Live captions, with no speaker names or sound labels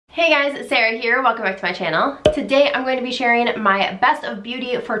Hey guys, Sarah here. Welcome back to my channel. Today I'm going to be sharing my best of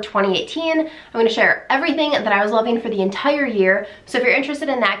beauty for 2018. I'm going to share everything that I was loving for the entire year. So if you're interested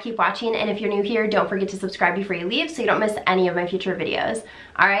in that, keep watching. And if you're new here, don't forget to subscribe before you leave so you don't miss any of my future videos.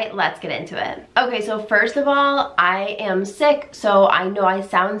 All right, let's get into it. Okay, so first of all, I am sick. So I know I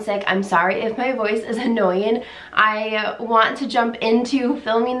sound sick. I'm sorry if my voice is annoying. I want to jump into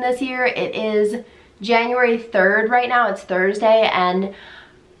filming this year. It is January 3rd right now. It's Thursday and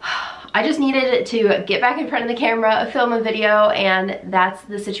I just needed to get back in front of the camera, film a video, and that's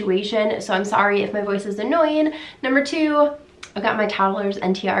the situation. So I'm sorry if my voice is annoying. Number two, I've got my toddlers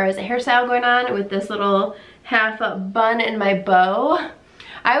and tiaras hairstyle going on with this little half bun and my bow.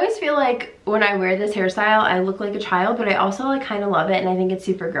 I always feel like when I wear this hairstyle, I look like a child, but I also like kind of love it and I think it's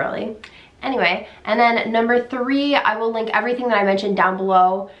super girly. Anyway, and then number three, I will link everything that I mentioned down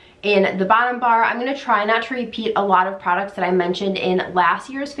below in the bottom bar. I'm going to try not to repeat a lot of products that I mentioned in last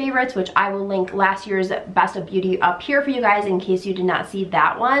year's favorites, which I will link last year's best of beauty up here for you guys in case you did not see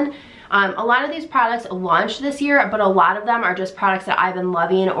that one. A lot of these products launched this year, but a lot of them are just products that I've been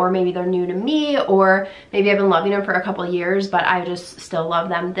loving, or maybe they're new to me, or maybe I've been loving them for a couple years, but I just still love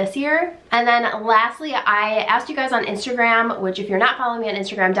them this year. And then lastly, I asked you guys on Instagram, which if you're not following me on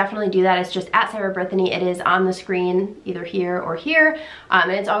Instagram, definitely do that. It's just at Sarah Brithinee. It is on the screen, either here or here,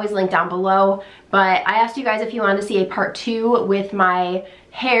 and it's always linked down below. But I asked you guys if you wanted to see a part 2 with my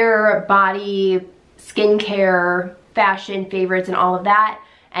hair, body, skincare, fashion favorites, and all of that.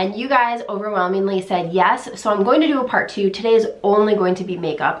 And you guys overwhelmingly said yes, so I'm going to do a part 2. Today is only going to be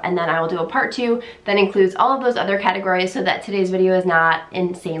makeup, and then I will do a part 2 that includes all of those other categories so that today's video is not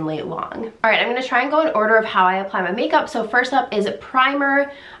insanely long. All right, I'm gonna try and go in order of how I apply my makeup. So first up is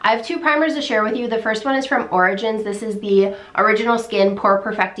primer. I have 2 primers to share with you. The first one is from Origins. This is the Original Skin Pore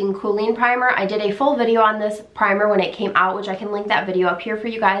Perfecting Cooling Primer. I did a full video on this primer when it came out, which I can link that video up here for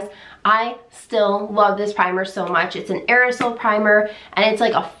you guys. I still love this primer so much. It's an aerosol primer and it's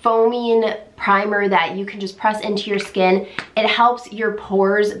like a foaming primer that you can just press into your skin. It helps your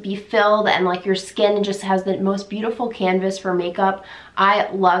pores be filled and like your skin just has the most beautiful canvas for makeup.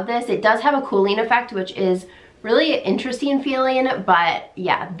 I love this. It does have a cooling effect, which is really interesting feeling, but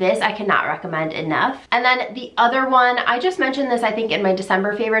yeah, this I cannot recommend enough. And then the other one, I just mentioned this I think in my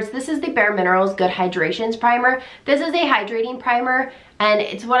December favorites. This is the BareMinerals Good Hydrations Primer. This is a hydrating primer and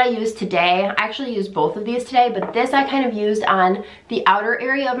it's what I used today. I actually used both of these today, but this I kind of used on the outer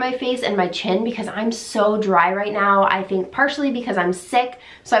area of my face and my chin because I'm so dry right now. I think partially because I'm sick,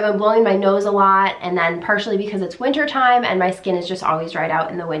 so I've been blowing my nose a lot, and then partially because it's winter time and my skin is just always dried out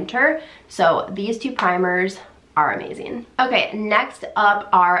in the winter. So these 2 primers are amazing. Okay, next up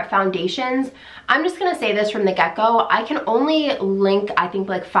are foundations. I'm just gonna say this from the get-go. I can only link, I think,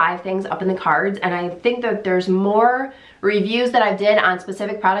 like 5 things up in the cards, and I think that there's more reviews that I did on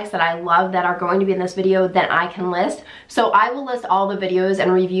specific products that I love that are going to be in this video than I can list. So I will list all the videos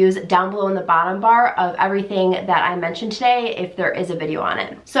and reviews down below in the bottom bar of everything that I mentioned today if there is a video on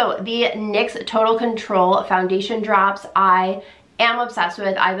it. So the NYX Total Control Foundation Drops, I am obsessed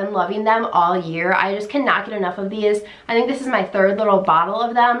with. I've been loving them all year. I just cannot get enough of these. I think this is my 3rd little bottle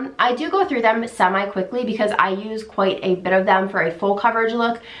of them. I do go through them semi-quickly because I use quite a bit of them for a full coverage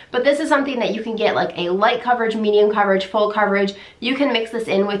look, but this is something that you can get like a light coverage, medium coverage, full coverage. You can mix this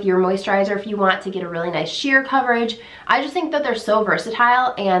in with your moisturizer if you want to get a really nice sheer coverage. I just think that they're so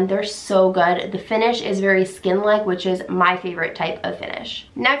versatile and they're so good. The finish is very skin-like, which is my favorite type of finish.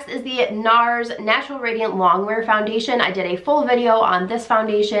 Next is the NARS Natural Radiant Longwear Foundation. I did a full video on this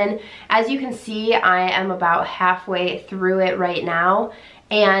foundation. As you can see, I am about halfway through it right now.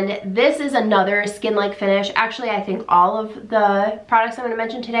 And this is another skin-like finish. Actually, I think all of the products I'm going to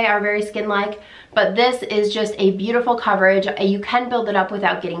mention today are very skin-like, but this is just a beautiful coverage. You can build it up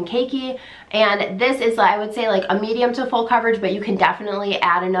without getting cakey. And this is, I would say, like a medium to full coverage, but you can definitely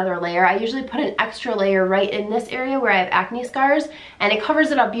add another layer. I usually put an extra layer right in this area where I have acne scars, and it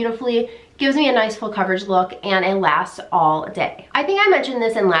covers it up beautifully, gives me a nice full coverage look, and it lasts all day. I think I mentioned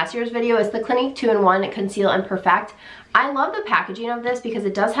this in last year's video. It's the Clinique 2-in-1 Conceal and Perfect. I love the packaging of this because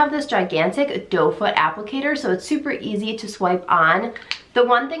it does have this gigantic doe foot applicator, so it's super easy to swipe on. The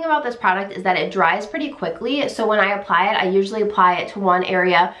one thing about this product is that it dries pretty quickly, so when I apply it, I usually apply it to one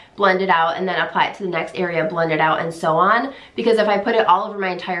area, blend it out, and then apply it to the next area, blend it out, and so on. Because if I put it all over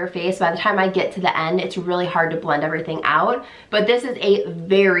my entire face, by the time I get to the end, it's really hard to blend everything out. But this is a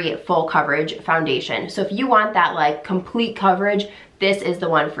very full coverage foundation. So if you want that like complete coverage, this is the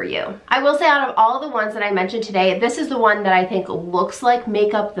one for you. I will say out of all the ones that I mentioned today, this is the one that I think looks like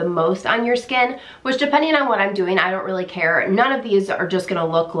makeup the most on your skin, which depending on what I'm doing, I don't really care. None of these are just gonna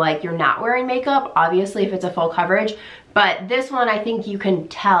look like you're not wearing makeup, obviously if it's a full coverage, but this one I think you can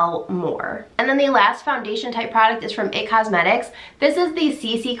tell more. And then the last foundation type product is from IT Cosmetics. This is the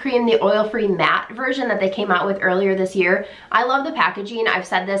CC Cream, the oil-free matte version that they came out with earlier this year. I love the packaging. I've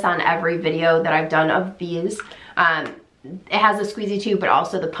said this on every video that I've done of these. It has a squeezy tube, but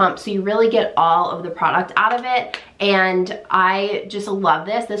also the pump, so you really get all of the product out of it, and I just love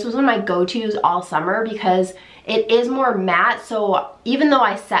this. This was one of my go-tos all summer because it is more matte, so even though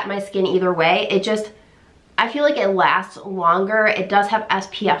I set my skin either way, I feel like it lasts longer. It does have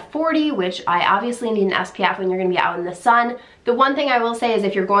SPF 40, which I obviously need an SPF when you're gonna be out in the sun. The one thing I will say is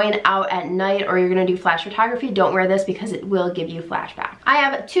if you're going out at night or you're gonna do flash photography, don't wear this because it will give you flashback. I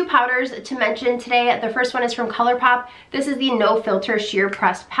have two powders to mention today. The first one is from Colourpop. This is the No Filter Sheer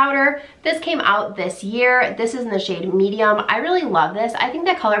Pressed Powder. This came out this year. This is in the shade medium. I really love this. I think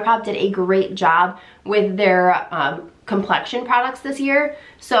that Colourpop did a great job with their complexion products this year.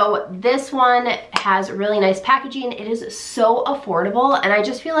 So this one has really nice packaging. It is so affordable, and I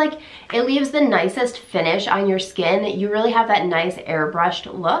just feel like it leaves the nicest finish on your skin. You really have that nice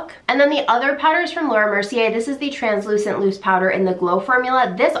airbrushed look. And then the other powder is from Mercier. This is the translucent loose powder in the Glow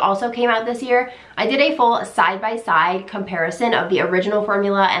formula. This also came out this year. I did a full side-by-side comparison of the original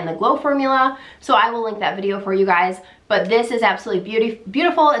formula and the Glow formula, so I will link that video for you guys. But this is absolutely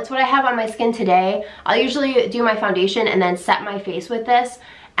beautiful. It's what I have on my skin today. I'll usually do my foundation and then set my face with this.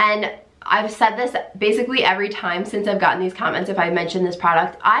 And I've said this basically every time since I've gotten these comments if I mention this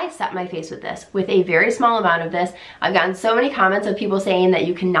product. I set my face with this, with a very small amount of this. I've gotten so many comments of people saying that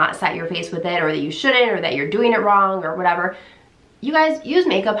you cannot set your face with it, or that you shouldn't, or that you're doing it wrong, or whatever. You guys use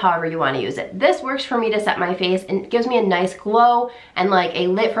makeup however you want to use it. This works for me to set my face and gives me a nice glow and like a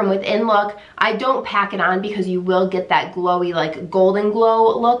lit from within look. I don't pack it on because you will get that glowy, like golden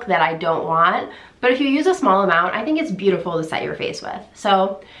glow look that I don't want. But if you use a small amount, I think it's beautiful to set your face with.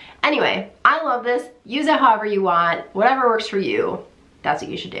 So anyway, I love this. Use it however you want, whatever works for you. That's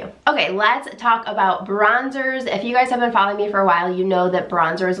what you should do. Okay, let's talk about bronzers. If you guys have been following me for a while, you know that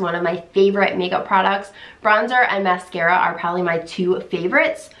bronzer is one of my favorite makeup products. Bronzer and mascara are probably my two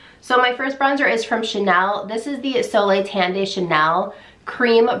favorites. So my first bronzer is from Chanel. This is the Soleil Tan de Chanel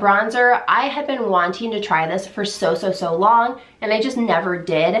cream bronzer. I had been wanting to try this for so long, and I just never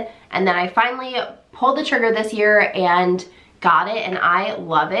did. And then I finally pulled the trigger this year and got it, and I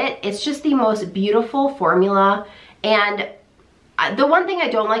love it. It's just the most beautiful formula, and the one thing I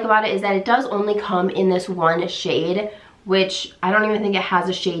don't like about it is that it does only come in this one shade, which I don't even think it has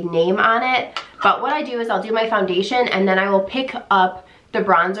a shade name on it. But what I do is I'll do my foundation, and then I will pick up the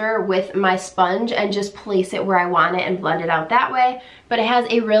bronzer with my sponge and just place it where I want it and blend it out that way. But it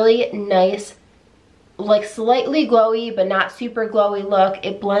has a really nice, like slightly glowy but not super glowy look.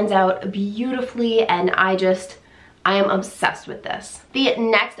 It blends out beautifully, and I am obsessed with this. The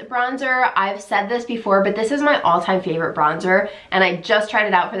next bronzer, I've said this before, but this is my all-time favorite bronzer, and I just tried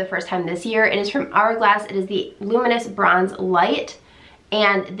it out for the first time this year. It is from Hourglass. It is the Luminous Bronze Light,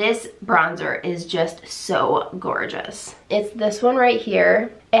 and this bronzer is just so gorgeous. It's this one right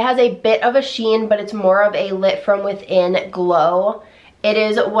here. It has a bit of a sheen, but it's more of a lit from within glow. It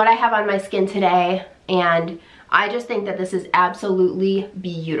is what I have on my skin today, and I just think that this is absolutely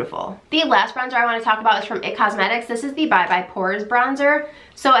beautiful. The last bronzer I want to talk about is from IT Cosmetics. This is the Bye Bye Pores bronzer.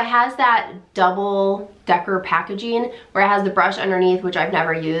 So it has that double decker packaging where it has the brush underneath, which I've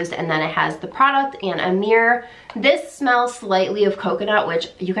never used, and then it has the product and a mirror. This smells slightly of coconut, which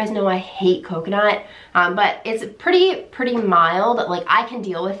you guys know I hate coconut, but it's pretty mild. Like, I can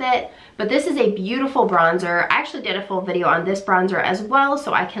deal with it. But this is a beautiful bronzer. I actually did a full video on this bronzer as well,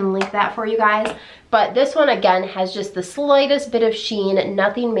 so I can link that for you guys. But this one, again, has just the slightest bit of sheen,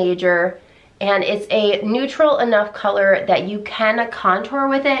 nothing major. And it's a neutral enough color that you can contour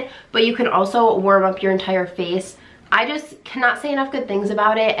with it, but you can also warm up your entire face. I just cannot say enough good things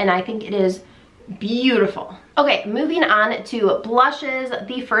about it, and I think it is beautiful. Okay, moving on to blushes.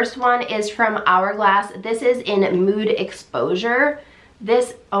 The first one is from Hourglass. This is in Mood Exposure.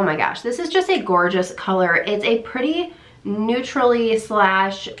 This, oh my gosh, this is just a gorgeous color. It's a pretty neutrally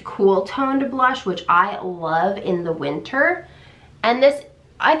slash cool toned blush, which I love in the winter. And this,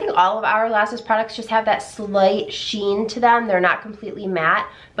 I think all of Hourglass's products just have that slight sheen to them. They're not completely matte,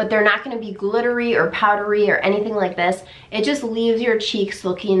 but they're not going to be glittery or powdery or anything like this. It just leaves your cheeks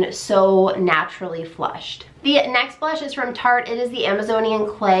looking so naturally flushed. The next blush is from Tarte. It is the Amazonian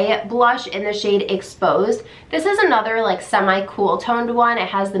Clay blush in the shade Exposed. This is another like semi-cool toned one. It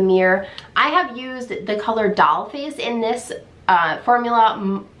has the mirror. I have used the color Doll Face in this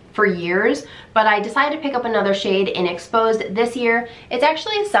formula for years, but I decided to pick up another shade in Exposed this year. It's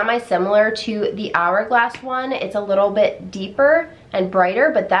actually semi-similar to the Hourglass one. It's a little bit deeper and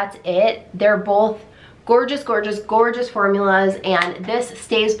brighter, but that's it. They're both gorgeous, gorgeous, gorgeous formulas, and this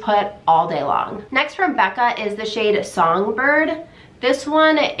stays put all day long. Next from Becca is the shade Songbird. This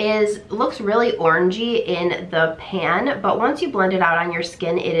one looks really orangey in the pan, but once you blend it out on your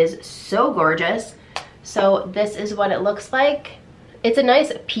skin, it is so gorgeous. So this is what it looks like. It's a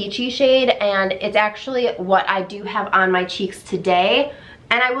nice peachy shade, and it's actually what I do have on my cheeks today.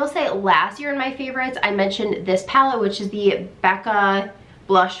 And I will say last year in my favorites, I mentioned this palette, which is the Becca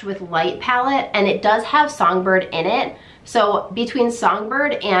Blush with Light palette, and it does have Songbird in it. So between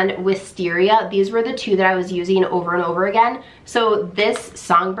Songbird and Wisteria, these were the two that I was using over and over again. So this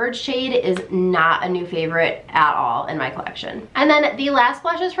Songbird shade is not a new favorite at all in my collection. And then the last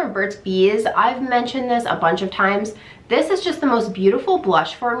blush is from Burt's Bees. I've mentioned this a bunch of times. This is just the most beautiful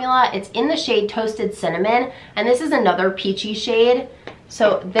blush formula. It's in the shade Toasted Cinnamon, and this is another peachy shade.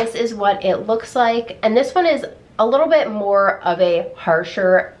 So this is what it looks like. And this one is a little bit more of a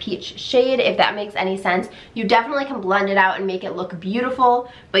harsher peach shade, if that makes any sense. You definitely can blend it out and make it look beautiful,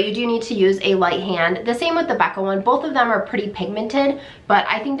 but you do need to use a light hand. The same with the Becca one. Both of them are pretty pigmented, but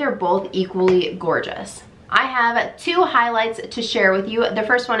I think they're both equally gorgeous. I have two highlights to share with you. The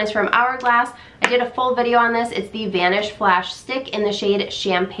first one is from Hourglass. I did a full video on this. It's the Vanish Flash Stick in the shade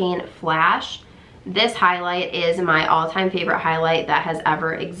Champagne Flash. This highlight is my all-time favorite highlight that has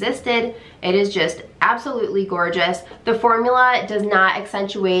ever existed. It is just absolutely gorgeous. The formula does not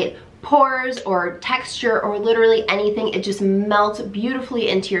accentuate pores or texture or literally anything. It just melts beautifully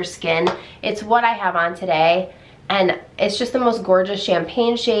into your skin. It's what I have on today, and it's just the most gorgeous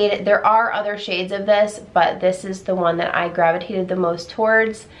champagne shade. There are other shades of this, but this is the one that I gravitated the most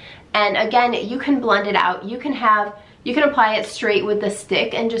towards. And again, you can blend it out. You can apply it straight with the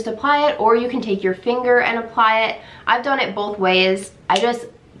stick and just apply it, or you can take your finger and apply it. I've done it both ways. I just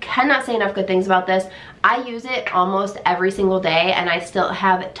cannot say enough good things about this. I use it almost every single day, and I still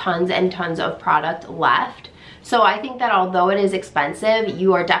have tons and tons of product left. So I think that although it is expensive,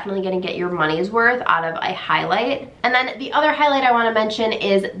 you are definitely going to get your money's worth out of a highlight. And then the other highlight I want to mention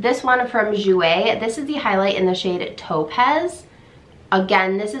is this one from Jouer. This is the highlight in the shade Topaz.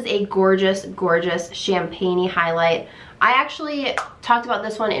 Again, this is a gorgeous, gorgeous champagne-y highlight. I actually talked about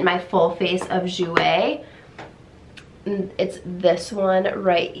this one in my full face of Jouer. It's this one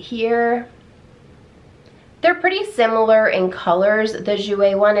right here. They're pretty similar in colors. The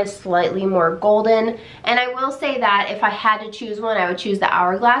Jouer one is slightly more golden. And I will say that if I had to choose one, I would choose the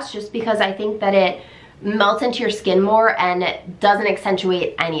Hourglass, just because I think that it melts into your skin more and it doesn't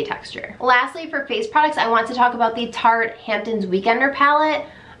accentuate any texture. Lastly, for face products, I want to talk about the Tarte Hamptons Weekender palette.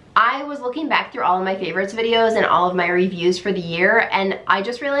 I was looking back through all of my favorites videos and all of my reviews for the year, and I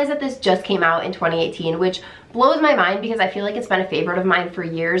just realized that this just came out in 2018, which blows my mind because I feel like it's been a favorite of mine for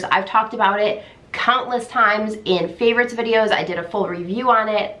years. I've talked about it countless times in favorites videos. I did a full review on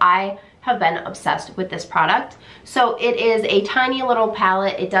it. I have been obsessed with this product. So it is a tiny little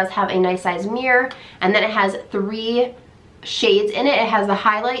palette. It does have a nice size mirror, and then it has 3 shades in it. It has the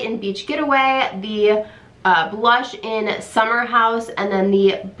highlight in Beach Getaway, the blush in Summer House, and then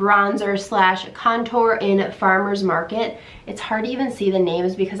the bronzer slash contour in Farmer's Market. It's hard to even see the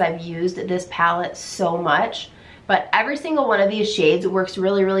names because I've used this palette so much. But every single one of these shades works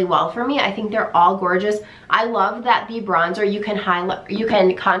really, really well for me. I think they're all gorgeous. I love that the bronzer, you can highlight, you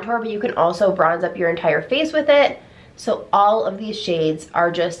can contour, but you can also bronze up your entire face with it. So all of these shades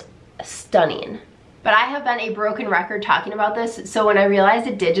are just stunning. But I have been a broken record talking about this, so when I realized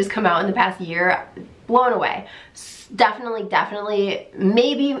it did just come out in the past year, blown away. Definitely, definitely,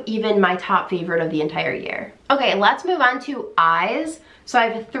 maybe even my top favorite of the entire year. Okay, let's move on to eyes. So I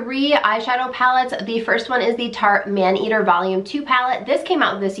have 3 eyeshadow palettes. The first one is the Tarte Maneater Volume 2 palette. This came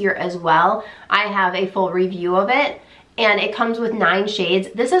out this year as well. I have a full review of it, and it comes with 9 shades.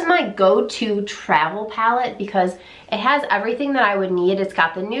 This is my go-to travel palette because it has everything that I would need. It's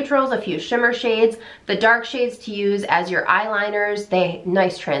got the neutrals, a few shimmer shades, the dark shades to use as your eyeliners, the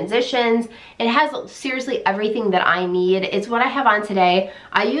nice transitions. It has seriously everything that I need. It's what I have on today.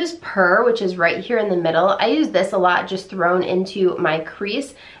 I use Pure, which is right here in the middle. I use this a lot, just thrown into my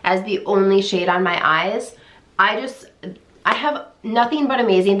crease as the only shade on my eyes. I have nothing but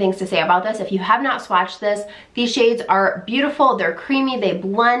amazing things to say about this. If you have not swatched this, these shades are beautiful, they're creamy, they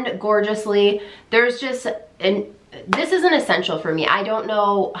blend gorgeously. This is an essential for me. I don't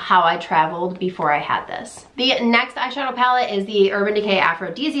know how I traveled before I had this. The next eyeshadow palette is the Urban Decay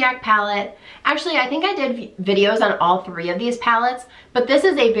Aphrodisiac palette. Actually, I think I did videos on all 3 of these palettes, but this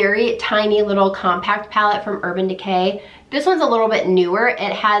is a very tiny little compact palette from Urban Decay. This one's a little bit newer. It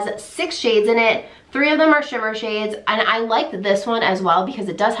has 6 shades in it. 3 of them are shimmer shades, and I liked this one as well because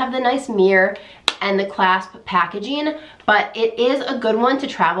it does have the nice mirror and the clasp packaging, but it is a good one to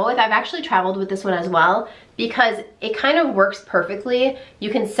travel with. I've actually traveled with this one as well because it kind of works perfectly.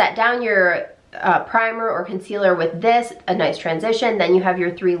 You can set down your primer or concealer with this, a nice transition, then you have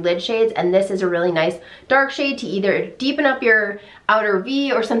your 3 lid shades, and this is a really nice dark shade to either deepen up your outer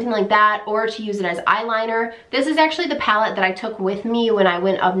V or something like that, or to use it as eyeliner. This is actually the palette that I took with me when I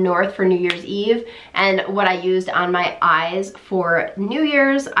went up north for New Year's Eve, and what I used on my eyes for New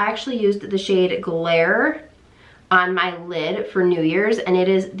Year's. I actually used the shade Glare on my lid for New Year's, and it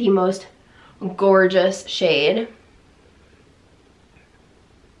is the most gorgeous shade.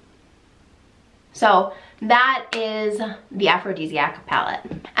 So that is the Aphrodisiac palette.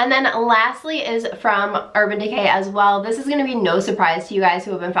 And then lastly is from Urban Decay as well. This is gonna be no surprise to you guys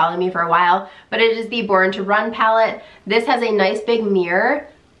who have been following me for a while, but it is the Born to Run palette. This has a nice big mirror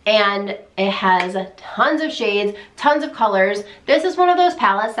and it has tons of shades, tons of colors. This is one of those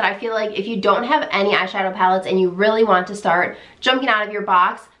palettes that I feel like if you don't have any eyeshadow palettes and you really want to start jumping out of your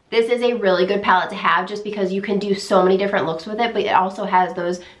box, this is a really good palette to have just because you can do so many different looks with it, but it also has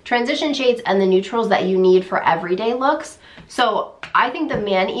those transition shades and the neutrals that you need for everyday looks. So I think the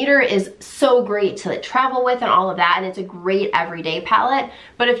Maneater is so great to travel with and all of that, and it's a great everyday palette.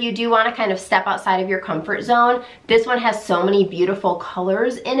 But if you do want to kind of step outside of your comfort zone, this one has so many beautiful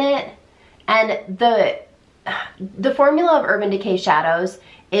colors in it. And the formula of Urban Decay shadows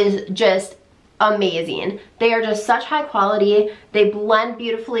is just amazing. They are just such high quality. They blend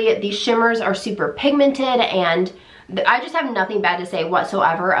beautifully. These shimmers are super pigmented, and I just have nothing bad to say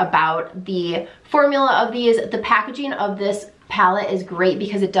whatsoever about the formula of these. The packaging of this palette is great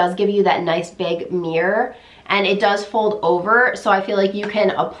because it does give you that nice big mirror, and it does fold over, so I feel like you can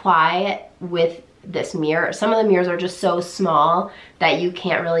apply it with this mirror. Some of the mirrors are just so small that you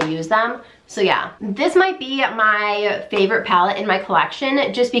can't really use them. So yeah, this might be my favorite palette in my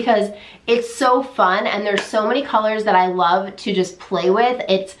collection just because it's so fun and there's so many colors that I love to just play with.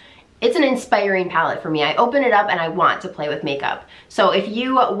 It's an inspiring palette for me. I open it up and I want to play with makeup. So if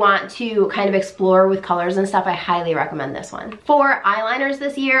you want to kind of explore with colors and stuff, I highly recommend this one. For eyeliners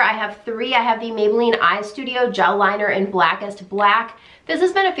this year, I have 3. I have the Maybelline Eye Studio Gel Liner in Blackest Black. This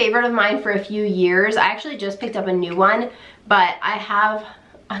has been a favorite of mine for a few years. I actually just picked up a new one, but I have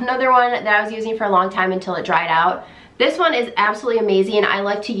another one that I was using for a long time until it dried out. This one is absolutely amazing. I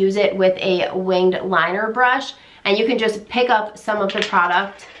like to use it with a winged liner brush, and you can just pick up some of the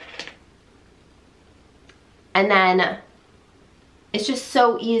product and then it's just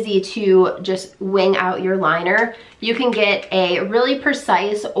so easy to just wing out your liner. You can get a really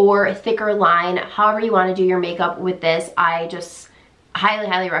precise or thicker line, however you want to do your makeup with this. I just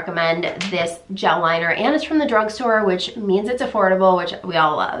highly recommend this gel liner, and it's from the drugstore, which means it's affordable, which we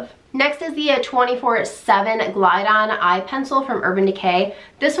all love. Next is the 24/7 Glide On Eye Pencil from Urban Decay.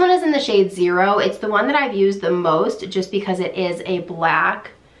 This one is in the shade 0. It's the one that I've used the most just because it is a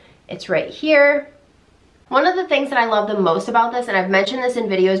black. It's right here. One of the things that I love the most about this, and I've mentioned this in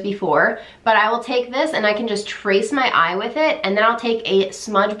videos before, but I will take this and I can just trace my eye with it, and then I'll take a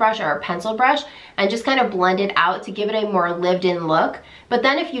smudge brush or a pencil brush and just kind of blend it out to give it a more lived-in look. But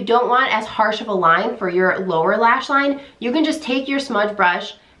then if you don't want as harsh of a line for your lower lash line, you can just take your smudge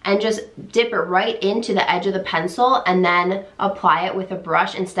brush and just dip it right into the edge of the pencil and then apply it with a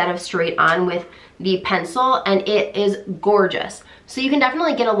brush instead of straight on with the pencil, and it is gorgeous. So you can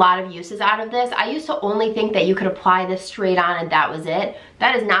definitely get a lot of uses out of this. I used to only think that you could apply this straight on and that was it.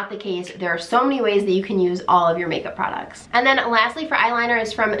 That is not the case. There are so many ways that you can use all of your makeup products. And then lastly for eyeliner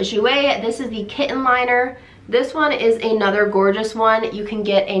is from Jouer. This is the Kitten Liner. This one is another gorgeous one. You can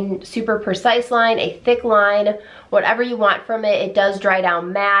get a super precise line, a thick line, whatever you want from it. It does dry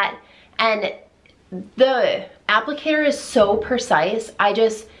down matte, and the applicator is so precise. I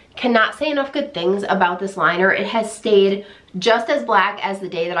just cannot say enough good things about this liner. It has stayed just as black as the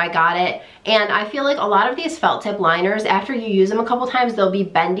day that I got it, and I feel like a lot of these felt tip liners, after you use them a couple times, they'll be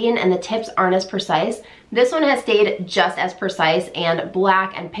bending and the tips aren't as precise. This one has stayed just as precise and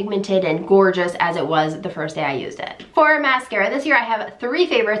black and pigmented and gorgeous as it was the first day I used it. For mascara this year, I have 3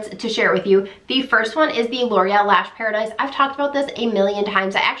 favorites to share with you. The first one is the L'Oreal Lash Paradise. I've talked about this a million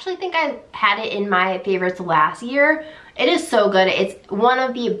times. I actually think I had it in my favorites last year, It is so good. It's one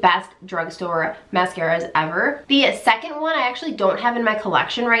of the best drugstore mascaras ever. The second one I actually don't have in my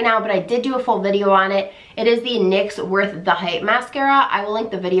collection right now, but I did do a full video on it. It is the NYX Worth the Hype mascara. I will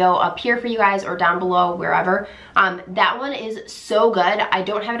link the video up here for you guys or down below, wherever. That one is so good. I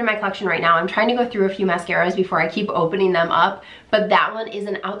don't have it in my collection right now. I'm trying to go through a few mascaras before I keep opening them up, but that one is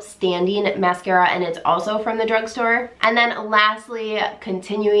an outstanding mascara, and it's also from the drugstore. And then lastly,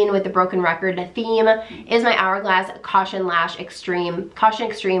 continuing with the broken record theme, is my Hourglass Caution Extreme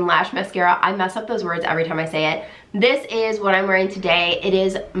Lash Mascara. I mess up those words every time I say it. This is what I'm wearing today. It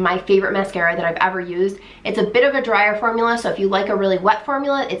is my favorite mascara that I've ever used. It's a bit of a drier formula, so if you like a really wet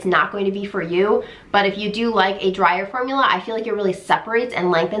formula, it's not going to be for you. But if you do like a drier formula, I feel like it really separates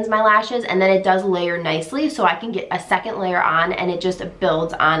and lengthens my lashes, and then it does layer nicely, so I can get a second layer on, and it just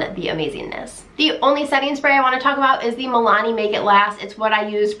builds on the amazingness. The only setting spray I want to talk about is the Milani Make It Last. It's what I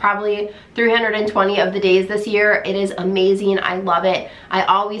used probably 320 of the days this year. It is amazing. I love it. I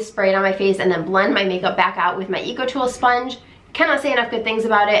always spray it on my face and then blend my makeup back out with my Eco Tool sponge. Cannot say enough good things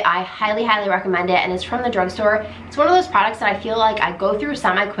about it. I highly, highly recommend it, and it's from the drugstore. It's one of those products that I feel like I go through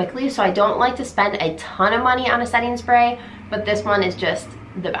semi-quickly, so I don't like to spend a ton of money on a setting spray, but this one is just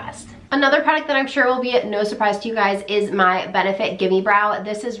the best. Another product that I'm sure will be no surprise to you guys is my Benefit Gimme Brow.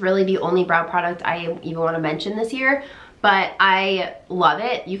 This is really the only brow product I even want to mention this year, but I love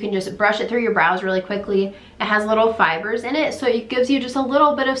it. You can just brush it through your brows really quickly. It has little fibers in it, so it gives you just a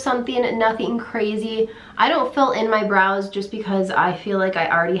little bit of something, nothing crazy. I don't fill in my brows just because I feel like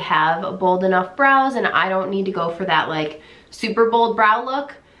I already have bold enough brows, and I don't need to go for that like super bold brow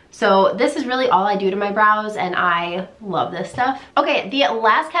look. So this is really all I do to my brows, and I love this stuff. Okay, the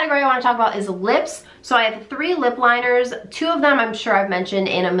last category I want to talk about is lips. So I have 3 lip liners. 2 of them I'm sure I've mentioned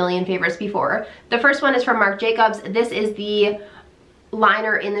in a million favorites before. The first one is from Marc Jacobs. This is the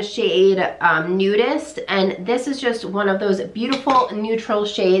liner in the shade Nudist, and this is just one of those beautiful neutral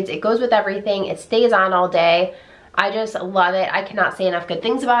shades. It goes with everything. It stays on all day. I just love it. I cannot say enough good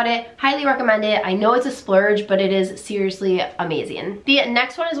things about it. Highly recommend it. I know it's a splurge, but it is seriously amazing. The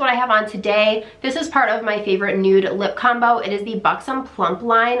next one is what I have on today. This is part of my favorite nude lip combo. It is the Buxom Plump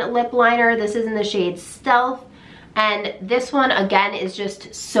Line lip liner. This is in the shade Stealth. And this one, again, is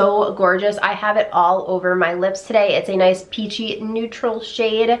just so gorgeous. I have it all over my lips today. It's a nice peachy neutral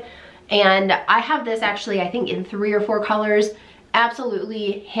shade. And I have this actually, I think, in 3 or 4 colors.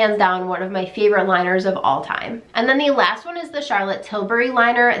 Absolutely, hands down, one of my favorite liners of all time. And then the last one is the Charlotte Tilbury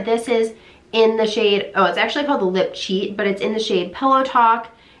liner. This is in the shade, oh, it's actually called the Lip Cheat, but it's in the shade Pillow Talk.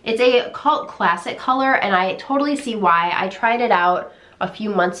 It's a cult classic color, and I totally see why. I tried it out a few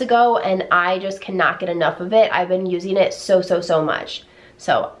months ago, and I just cannot get enough of it. I've been using it so much.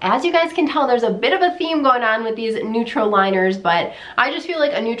 So as you guys can tell, there's a bit of a theme going on with these neutral liners, but I just feel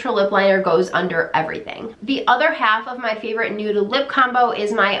like a neutral lip liner goes under everything. The other half of my favorite nude lip combo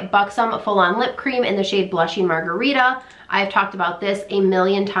is my Buxom Full On Lip Cream in the shade Blushing Margarita. I've talked about this a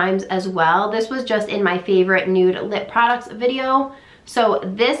million times as well. This was just in my favorite nude lip products video. So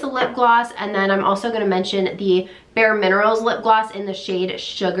this lip gloss, and then I'm also going to mention the BareMinerals lip gloss in the shade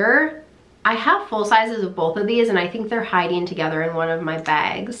Sugar. I have full sizes of both of these, and I think they're hiding together in one of my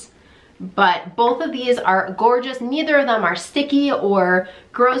bags. But both of these are gorgeous. Neither of them are sticky or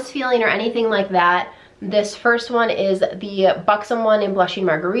gross feeling or anything like that. This first one is the Buxom one in Blushing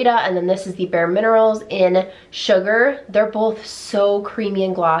Margarita, and then this is the BareMinerals in Sugar. They're both so creamy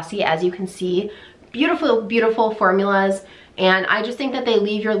and glossy, as you can see. Beautiful, beautiful formulas. And I just think that they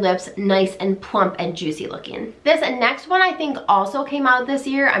leave your lips nice and plump and juicy looking. This next one I think also came out this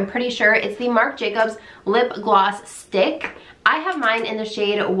year. I'm pretty sure it's the Marc Jacobs Lip Gloss Stick. I have mine in the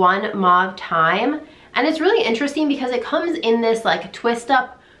shade One Mauve Time. And it's really interesting because it comes in this like twist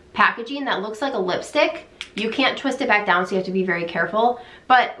up packaging that looks like a lipstick. You can't twist it back down, so you have to be very careful.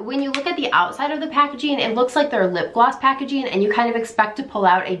 But when you look at the outside of the packaging, it looks like their lip gloss packaging, and you kind of expect to pull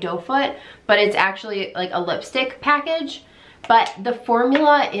out a doe foot, but it's actually like a lipstick package. But the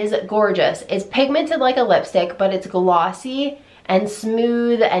formula is gorgeous. It's pigmented like a lipstick, but it's glossy and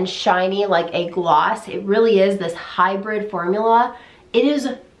smooth and shiny like a gloss. It really is this hybrid formula. It is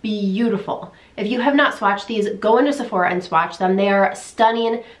beautiful. If you have not swatched these, go into Sephora and swatch them. They are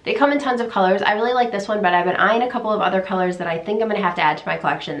stunning. They come in tons of colors. I really like this one, but I've been eyeing a couple of other colors that I think I'm gonna have to add to my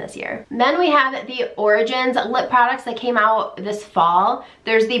collection this year. Then we have the Origins lip products that came out this fall.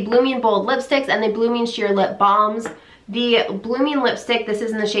 There's the Blooming Bold lipsticks and the Blooming Sheer Lip Balms. The Blooming lipstick, this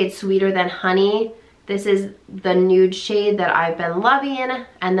is in the shade Sweeter Than Honey. This is the nude shade that I've been loving.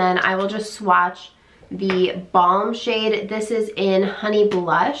 And then I will just swatch the balm shade. This is in Honey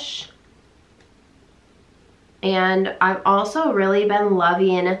Blush. And I've also really been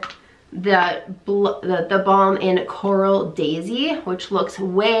loving the balm in Coral Daisy, which looks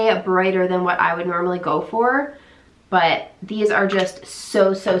way brighter than what I would normally go for. But these are just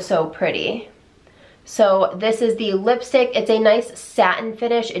so, so, so pretty. So this is the lipstick. It's a nice satin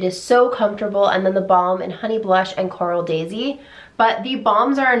finish. It is so comfortable. And then the balm in Honey Blush and Coral Daisy. But the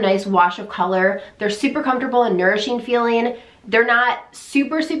balms are a nice wash of color. They're super comfortable and nourishing feeling. They're not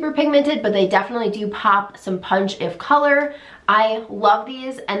super, super pigmented, but they definitely do pop some punch of color. I love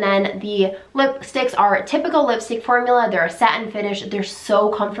these. And then the lipsticks are a typical lipstick formula. They're a satin finish. They're so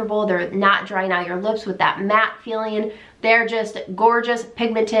comfortable. They're not drying out your lips with that matte feeling. They're just gorgeous,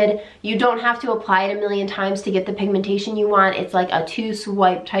 pigmented. You don't have to apply it a million times to get the pigmentation you want. It's like a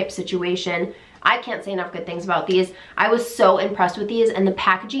 2-swipe type situation. I can't say enough good things about these. I was so impressed with these, and the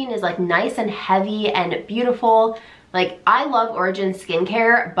packaging is like nice and heavy and beautiful. Like, I love Origin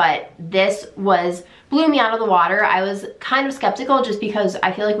skincare, but this blew me out of the water. I was kind of skeptical just because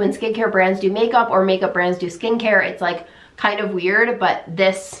I feel like when skincare brands do makeup or makeup brands do skincare, it's like kind of weird, but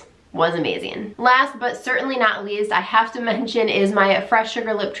this was amazing. Last but certainly not least, I have to mention is my Fresh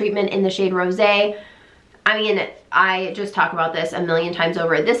Sugar Lip Treatment in the shade Rosé. I mean, I just talk about this a million times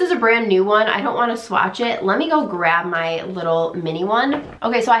over. This is a brand new one. I don't want to swatch it. Let me go grab my little mini one.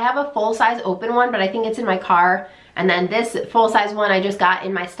 Okay, so I have a full-size open one, but I think it's in my car. And then this full-size one I just got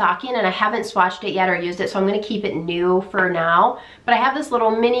in my stocking, and I haven't swatched it yet or used it, so I'm going to keep it new for now. But I have this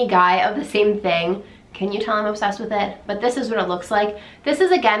little mini guy of the same thing. Can you tell I'm obsessed with it? But this is what it looks like. This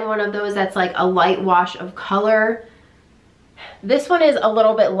is, again, one of those that's like a light wash of color. This one is a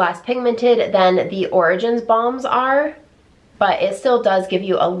little bit less pigmented than the Origins balms are, but it still does give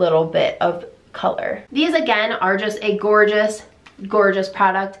you a little bit of color. These, again, are just a gorgeous, gorgeous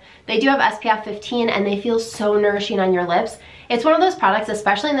product. They do have SPF 15, and they feel so nourishing on your lips. It's one of those products,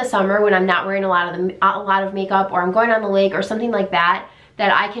 especially in the summer when I'm not wearing a lot of makeup, or I'm going on the lake or something like that,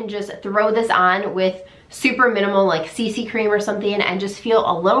 that I can just throw this on with super minimal like CC cream or something and just feel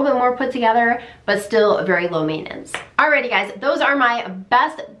a little bit more put together, but still very low maintenance. Alrighty guys, those are my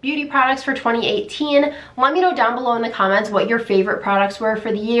best beauty products for 2018. Let me know down below in the comments what your favorite products were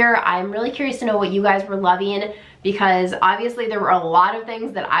for the year. I'm really curious to know what you guys were loving, because obviously there were a lot of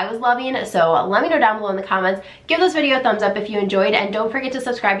things that I was loving. So let me know down below in the comments. Give this video a thumbs up if you enjoyed, and don't forget to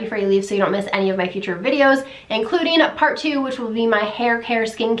subscribe before you leave so you don't miss any of my future videos, including part 2, which will be my hair care,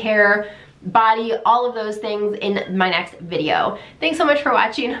 skincare, body, all of those things in my next video. Thanks so much for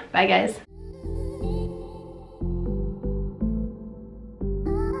watching. Bye guys.